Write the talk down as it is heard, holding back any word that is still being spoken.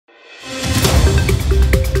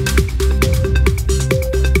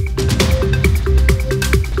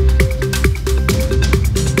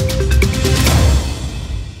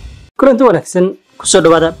kulanti wanaagsan ku soo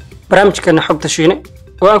dhawaada barnaamijkeena xogta shiine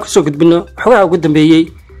oo aan ku soo gudbino xogaha ugu dambeeyay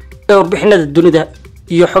ee warbixinada dunida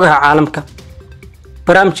iyo xogaha caalamka.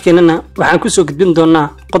 barnaamijkeena waxaan ku soo gudbin doonaa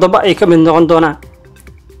qodobo ay ka mid noqon doonaan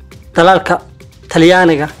dalalka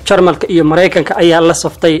Talyaaniga, Jarmalka iyo Maraykanka ayaa la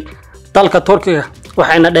saftay dalka Turkiga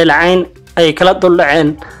waxayna dheelacayn ay kala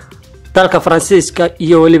duldhaceen dalka Faransiiska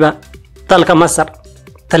iyo waliba dalka Masar.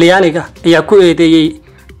 Talyaaniga ayaa ku eedeeyay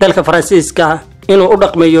dalka Faransiiska inuu u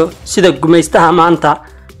dhaqmayo sida gumaystaha maanta.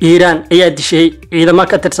 Iiraan ayaa dishay ciidamo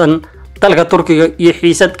ka tirsan dalka Turkiga iyo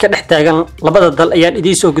xiisad ka dhex taagan labada dal ayaan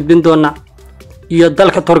idin soo gudbin doonaa. iyo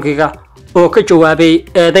dalka Turkiga oo ka jawaabay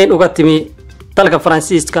eedayn uga timi dalka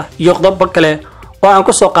Faransiiska iyo qodobo kale oo aan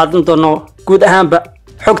ku soo qaadan doono guud ahaanba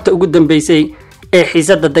xogta ugu dambeysay ee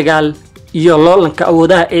xiisadda dagaal iyo loolanka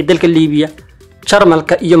awoodaha ee dalka Liibiya.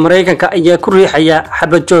 Jarmalka iyo Maraykanka ayaa ku riixaya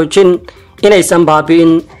xabad joojin inaysan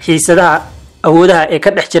baabi'in xiisadaha awoodaha ee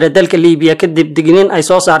ka dhex jira dalka Liibiya kadib digniin ay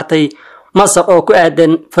soo saartay Masar oo ku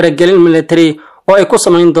aadan faragelin military oo ay ku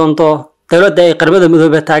samayn doonto dawladda ay qaramada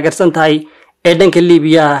midoobay taageersan tahay ee dhanka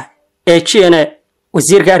Liibiya ee China.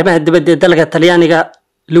 wasiirka arrimaha dibadda dalka Talyaaniga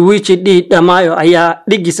Luigi Di Maio ayaa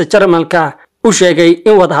dhigiisa Jarmalka u sheegay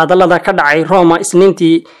in wadahadallada ka dhacay Roma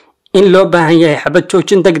Isniintii in loo baahan yahay xabad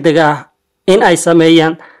joojin degdeg ah in ay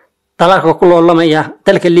sameeyaan dalalka ku loolamaya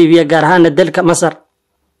dalka Liibiya gaar ahaan dalka Masar.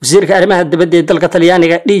 wasiirka arrimaha dibadda dalka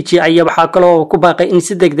Talyaaniga Digi ayaa waxa kale oo ku baaqay in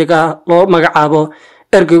si degdeg ah loo magacaabo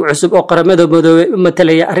ergey cusub oo qaramada midoobay u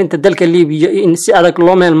matalaya arrinta dalka Liibiya in si adag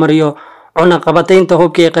loo meel mariyo cunaqabataynta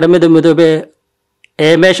hubka ee qaramada midoobay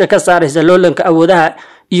ee meesha ka saaraysa loolanka awoodaha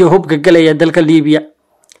iyo hubka galaya dalka Liibiya.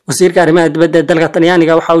 wasiirka arrimaha dibadda dalka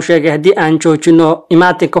Talyaaniga waxa uu sheegay haddii aan joojino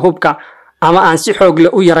imaatinka hubka ama aan si xoog leh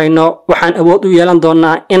u yarayno waxaan awood u yeelan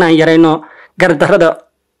doonaa inaan yarayno gardarrada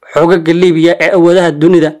xoogagga Liibiya ee awoodaha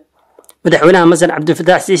dunida. madaxweynaha Masar Cabdi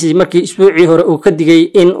Fataax Siisi markii isbuucii hore uu ka digay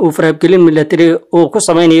in uu faragelin military uu ku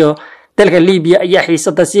sameynayo dalka Liibiya ayaa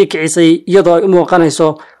xiisadda sii kicisay iyadoo ay u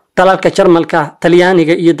muuqanayso dalalka Jarmalka,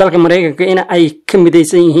 Talyaaniga iyo dalka Maraykanka in ay ka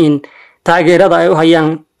midaysan yihiin taageerada ay u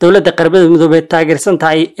hayaan dawladda qaramada midoobay taageersan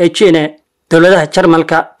tahay ee China. dawladaha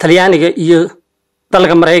Jarmalka, Talyaaniga iyo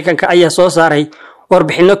dalka Maraykanka ayaa soo saaray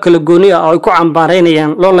warbixino kala gooni ah oo ay ku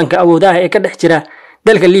cambaaraynayaan loolanka awoodaha ee ka dhex jira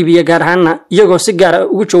dalka Liibiya gaar ahaan iyagoo si gaar ah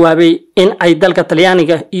ugu jawaabay in ay dalka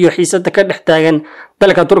Talyaaniga iyo xiisadda ka dhex taagan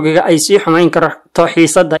dalka Turkiga ay sii xumayn karto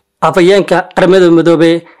xiisadda. afayeenka qaramada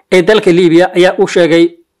midoobay ee dalka Liibiya ayaa u sheegay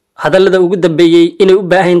hadallada ugu dambeeyay inay u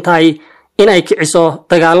baahan tahay in ay kiciso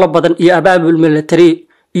dagaalo badan iyo abaabul military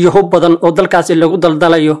iyo hub badan oo dalkaasi lagu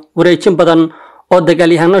daldalayo wareejin badan oo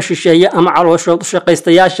dagaalyahano shisheeye ama calooshood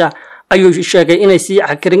shaqaystayaasha ayuu sheegay inay sii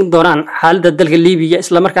xakarin doonaan xaaladda dalka Liibiya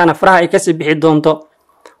isla markaana faraha ay ka sii bixi doonto.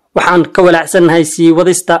 waxaan ka walaacsanahay sii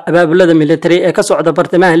wadista abaabulada military ee ka socda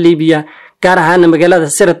bartamaha Liibiya gaar ahaan magaalada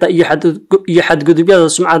Sirta iyo xadgudubyada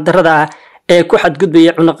sumcad darrada ah ee ku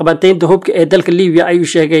xadgudbaya cunaqabataynta hubka ee dalka Liibiya ayuu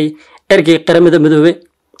sheegay ergey qaramada midoobay.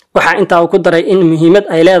 waxa intaa uu ku daray in muhiimad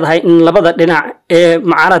ay leedahay in labada dhinac ee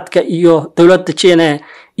mucaaradka iyo dawladda China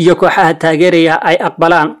iyo kooxaha taageeraya ay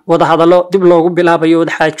aqbalaan wadahadallo dib loogu bilaabayo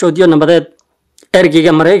wadaxaajoodyo nabadeed.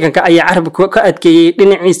 ergeyga Maraykanka ayaa carabka ka adkeeyay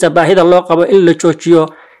dhinaciisa baahida loo qabo in la joojiyo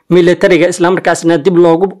militariga isla markaasna dib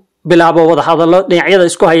loogu bilaabo wadahadallo dhinacyada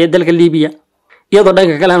isku haya dalka Liibiya. iyadoo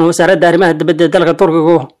dhanka kale wasaaradda arrimaha dibadda dalka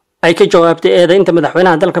Turkiga ay ka jawaabtay eedaynta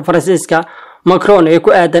madaxweynaha dalka Faransiiska Macron ee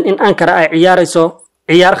ku aadan in Ankara ay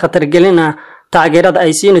ciyaar khatar gelina taageerada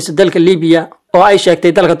ay siinayso dalka Liibiya oo ay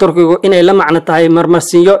sheegtay dalka Turkiga inay la macno tahay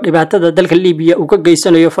marmarsiinyo dhibaatada dalka Liibiya uu ka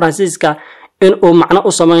geysanayo Faransiiska in uu macno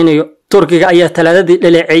u sameynayo. Turkiga ayaa talaadadii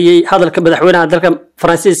dhaleeceeyay hadalka madaxweynaha dalka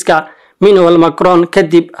Faransiiska Emmanuel Macron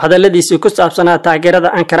kadib hadalladiisii ku saabsanaa taageerada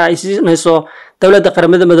Ankara ay siinayso dawladda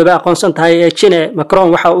qaramada midoobay aqoonsan tahay ee China.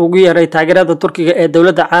 Macron waxa uu ugu yeeray taageerada Turkiga ee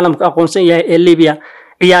dawladda caalamka aqoonsan yahay ee Liibiya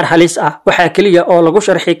ciyaar halis ah waxa kaliya oo lagu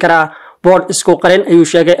sharxi karaa board isku qaran ayuu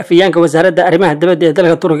sheegay afayeenka wasaaradda arrimaha dibadda ee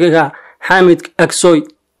dalka Turkiga Hamid Aksoy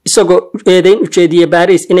isagoo eedayn ujeediyey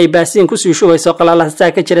Paris inay baasiin ku sii shubeyso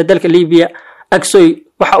qalalaha ka jira dalka Liibiya. Aksoy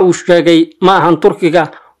waxa uu sheegay ma ahan Turkiga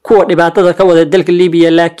kuwa dhibaatada ka wada dalka Liibiya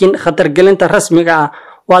laakiin khatar gelinta rasmiga ah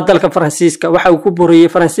waa dalka Faransiiska. waxa uu ku buriyay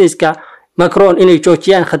Faransiiska Macron inay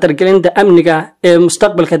joojiyaan khatar gelinta amniga ee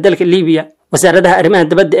mustaqbalka dalka Liibiya. wasaaradaha arrimaha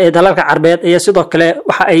dibadda ee dalalka Carbeed ayaa sidoo kale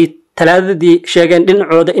waxa ay talaadadii sheegeen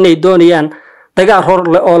dhinacooda inay doonayaan dagaal hor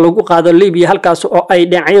leh oo lagu qaado Liibiya halkaas oo ay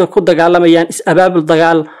dhinacyadu ku dagaalamayaan is-abaabul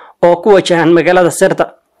dagaal oo ku wajahan magaalada Sirta.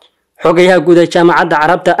 xogayaha guud ee jaamacadda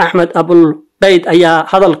Carabta Ahmed Abul Bayd ayaa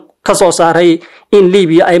hadal ka soo saaray in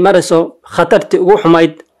Liibiya ay marayso khatartii ugu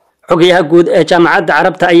xumayd. xogayaha guud ee jaamacadda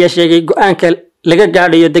Carabta ayaa sheegay go'aanka laga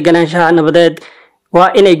gaadhayo deganaanshaha nabadeed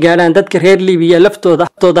waa inay gaadhaan dadka reer Liibiya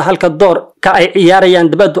laftooda halka doorka ay ciyaarayaan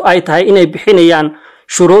dibaddu ay tahay inay bixinayaan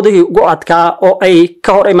shuruudihii ugu adkaa oo ay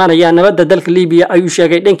ka hor imaanayaan nabadda dalka Liibiya ayuu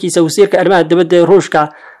sheegay dhankiisa wasiirka arrimaha dibadda ee Ruushka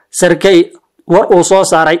Sergey war uu soo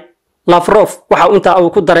saaray. Lavrov waxa uu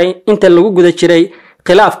ku daray inta lagu guda jiray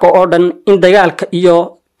khilaafka oo dhan in dagaalka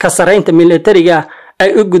iyo ka saraynta militariga ay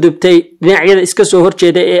u gudubtay dhinacyada iska soo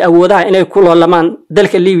horjeeda ee awoodaha inay ku loolamaan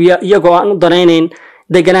dalka Liibiya iyagoo aan u danaynayn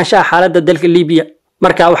deganaanshaha xaaladda dalka Liibiya.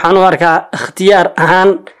 Marka waxaan u arkaa ikhtiyaar ahaan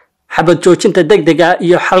xabad joojinta degdega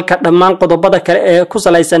iyo xalka dhammaan qodobada kale ee ku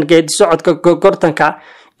salaysan geedi socodka gorgortanka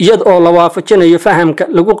iyadoo la waafajinayo fahamka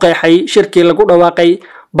lagu qeexay shirkii lagu dhawaaqay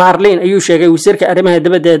Berlin ayuu sheegay wasiirka arrimaha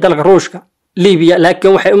dibadda ee dalka Ruushka. Liibiya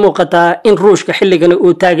laakiin waxay u muuqataa in Ruushka xilligan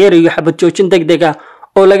uu taageerayo xabad joojin degdega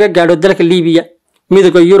oo laga gaadho dalka Liibiya.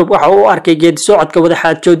 Midowga Yurub waxa uu arkay geedi socodka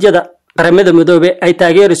wadaxaajoodyada qaramada midoobay ay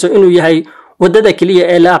taageerayso inuu yahay wadada kaliya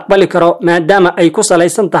ee la aqbali karo maadaama ay ku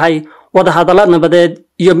salaysan tahay wada hadallo nabadeed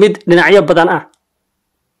iyo mid dhinacyo badan ah.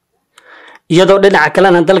 iyadoo dhinaca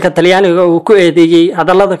kalena dalka Talyaaniga uu ku eedeeyay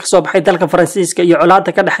hadallada ka soo baxay dalka Faransiiska iyo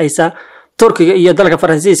colaadda ka dhaxaysa Turkiga iyo dalka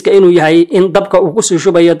Faransiiska inuu yahay in dabka uu ku soo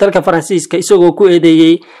shubayo dalka Faransiiska isagoo ku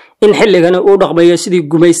eedeeyay in xilligan uu dhaqmayo sidii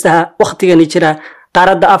gumaystaha waqtigan jira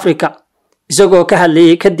qaaradda Afrika isagoo ka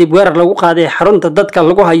hadlayay kadib weerar lagu qaaday xarunta dadka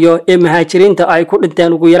lagu hayo ee muhaajiriinta ay ku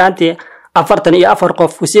dhinteen ugu yaraantii 44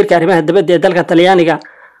 qof. wasiirka arrimaha dibadda ee dalka Talyaaniga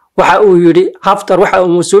waxa uu yiri Haftar waxa uu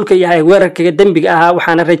mas'uul ka yahay weerarka dambiga ah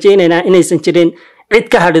waxaana rajaynaynaa inaysan jirin cid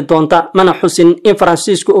ka hadhi doonta mana xusin in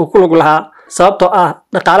Faransiisku uu ku lug lahaa sababtoo ah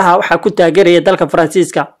dhaqaalaha waxa ku taageeraya dalka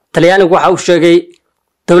Faransiiska. Talyaanigu waxa uu sheegay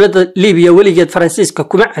dawladda Liibiya weligeed Faransiiska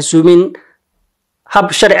kuma casuumin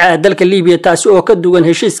hab sharci ah dalka Liibiya taasi oo ka duwan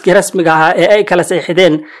heshiiskii rasmiga ah ee ay kala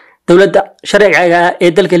saxiixdeen dawladda sharciga ah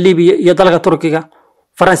ee dalka Liibiya iyo dalka Turkiga.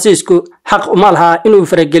 Faransiisku xaq uma laha inuu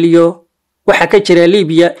farageliyo waxa ka jira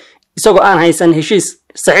Liibiya isagoo aan haysan heshiis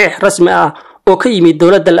saxiix rasmi ah oo ka yimid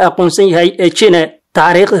dawladda la aqoonsan yahay ee China.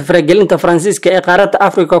 taariikhda faragelinta Faransiiska ee qaaradda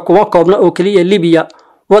Afrika kuma koobna oo kaliya Liibiya.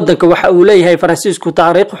 wadanka waxa uu leeyahay Faransiisku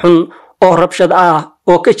taariikh xun oo rabshad ah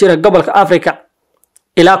oo ka jira gobolka Afrika.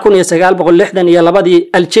 ilaa 1962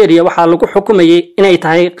 Algeria waxa lagu xukumayay inay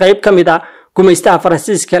tahay qayb kamid ah gumaystaha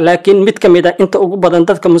Faransiiska laakiin mid kamid ah inta ugu badan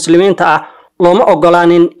dadka muslimiinta ah looma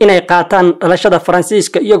ogolaanin inay qaataan dhalashada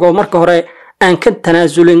Faransiiska iyagoo marka hore aan ka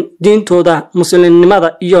tanaasulin diintooda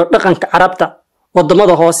muslimnimada iyo dhaqanka Carabta.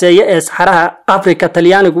 wadamada hooseeya ee saxaraha Afrika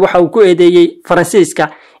Talyaanigu waxa uu ku eedeeyay Faransiiska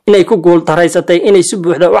inay ku guul daraysatay inay si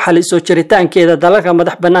buuxda u xaliso jiritaankeeda dalalka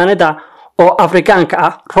madax banaanida oo Afrikaanka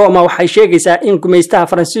ah. Roma waxay sheegaysaa in gumaystaha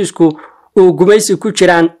Faransiisku uu gumaysi ku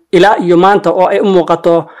jiraan ilaa iyo maanta oo ay u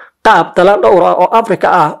muuqato qaab dalal dhowr ah oo Afrika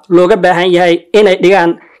ah looga baahan yahay inay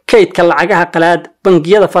dhigaan kaydka lacagaha qalaad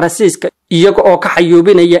bangiyada Faransiiska iyaga oo ka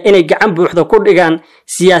xayuubinaya inay gacan buuxda ku dhigaan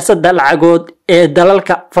siyaasadda lacagood ee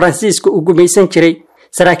dalalka Faransiiska uu gumaysan jiray.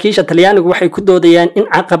 saraakiisha Talyaanigu waxay ku doodayaan in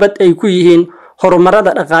caqabad ay ku yihiin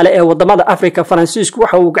horumarada dhaqaale ee wadamada Afrika. Faransiisku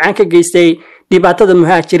waxa uu gacan ka geystay dhibaatada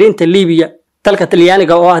muhaajiriinta Liibiya. dalka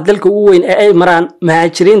Talyaaniga oo ah dalka ugu weyn ee ay maraan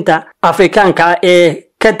muhaajiriinta Afrikaanka ee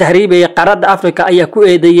ka tahriibaya qaaradda Afrika ayaa ku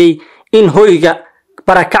eedeeyay in hoyga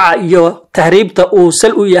barakaca iyo tahriibta uu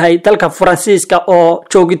sal u yahay dalka Faransiiska oo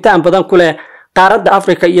joogitaan badan ku leh qaaradda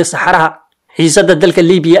Afrika iyo saxaraha. xiisadda dalka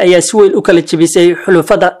Liibiya ayaa si weyn u kala jabisay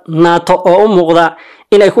xulufada NATO oo u muuqda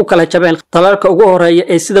inay ku kala jabeen dalalka ugu horeeya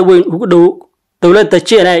ee sida weyn ugu dhow dawladda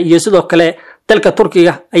China iyo sidoo kale dalka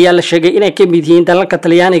Turkiga ayaa la sheegay inay ka mid yihiin dalalka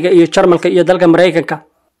Talyaaniga iyo Jarmalka iyo dalka Maraykanka.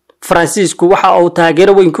 Faransiisku waxa uu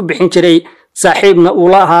taageero weyn ku bixin jiray saaxiibna uu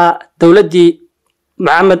lahaa dawladdii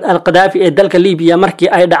Muhammad al-Qadaafi ee dalka Liibiya markii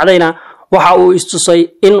ay dhacdayna waxa uu istusay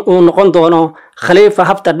in uu noqon doono khalifa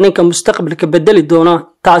Haftar ninka mustaqbalka bedeli doona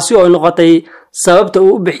taasi oo noqotay sababta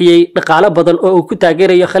uu u bixiyay dhaqaale badan oo uu ku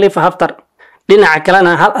taageerayo khalifa Haftar. dhinaca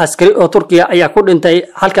kalena hal askari oo Turkiga ayaa ku dhintay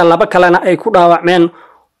halka laba kalena ay ku dhaawacmeen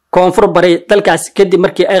koonfur bari dalkaas kadib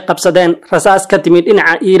markii ay qabsadeen rasaas ka timid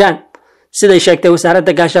dhinaca Iiraan. siday sheegtay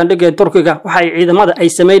wasaaradda gaashaandhigga ee Turkiga waxay ciidamada ay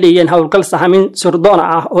sameeyeen howlgal sahamin surdoona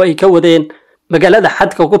ah oo ay ka wadeen magaalada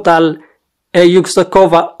xadka ku taal ee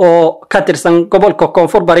Yuksakova oo ka tirsan gobolka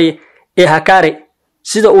koonfur bari ee Hakkari.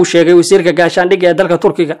 sida uu sheegay wasiirka gaashaandhigga ee dalka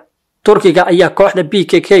Turkiga ayaa kooxda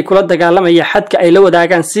PKK kula dagaalamaya xadka ay la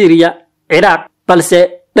wadaagaan Syria, Ciraaq, balse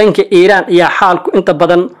dhanka Iiraan ayaa xaalku inta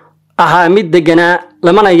badan ahaa mid deganaa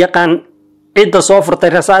lamana yaqaan cidda soo furtay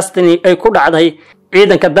rasaastani ay ku dhacday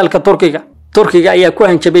ciidanka dalka Turkiga ayaa ku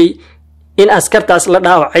hanjabay in askartaas la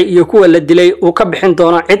dhaawacay iyo kuwa la dilay uu ka bixin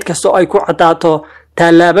doono cid kasta ay ku cadaato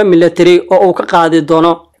tallaabo military oo uu ka qaadi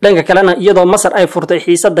doono. dhanka kalena iyadoo Masar ay furtay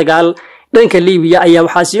xiisad dagaal dhanka Liibiya ayaa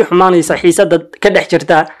waxaa sii xumaanaysa xiisadda ka dhex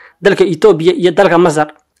jirta dalka Itoobiya iyo dalka Masar.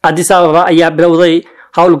 Addis Ababa ayaa bilowday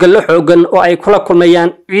hawlgallo xoogan oo ay kula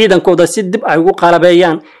kulmayaan ciidankooda si dib ay ugu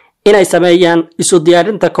qalabeeyaan inay sameeyaan isu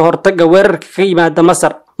diyaarinta ka hortagga weerarka ka yimaada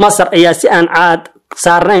Masar. Masar ayaa si aan caad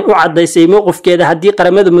saarnayn u cadaysay mowqifkeeda haddii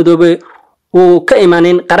qaramada midoobay uu ka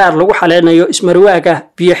imaanin qaraar lagu xaleynayo ismarwaaga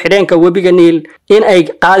biyo xidheenka webiga Niil in ay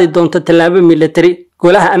qaadi doonto tallaabo military.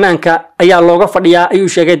 Golaha ammaanka ayaa looga fadhiyaa ayuu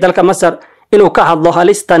sheegay dalka Masar inuu ka hadlo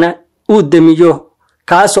halistana uu damiyo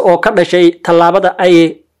kaas oo ka dhashay tallaabada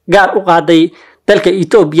ay gaar u qaaday dalka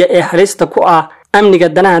Itoobiya ee halista ku ah amniga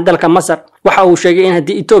danaha dalka Masar. Waxa uu sheegay in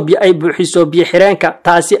haddii Itoobiya ay buuxiso biyo xireenka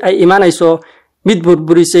taasi ay imaanayso mid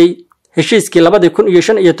burburisay heshiiskii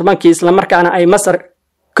 2015 isla markaana ay Masar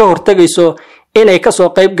ka hortagayso inay ka soo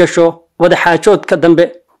qayb gasho wada xaajoodka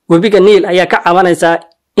dambe. Webiga Niil ayaa ka cabanaysa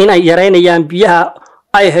inay yareynayaan biyaha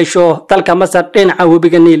ay hesho dalka Masar dhinaca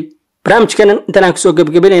webiga Niil. barnaamijkan intaan ku soo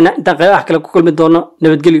gabagabeynayna inta qaybaha kale ku kulmi doono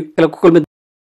nabadgelyo kale ku kulmi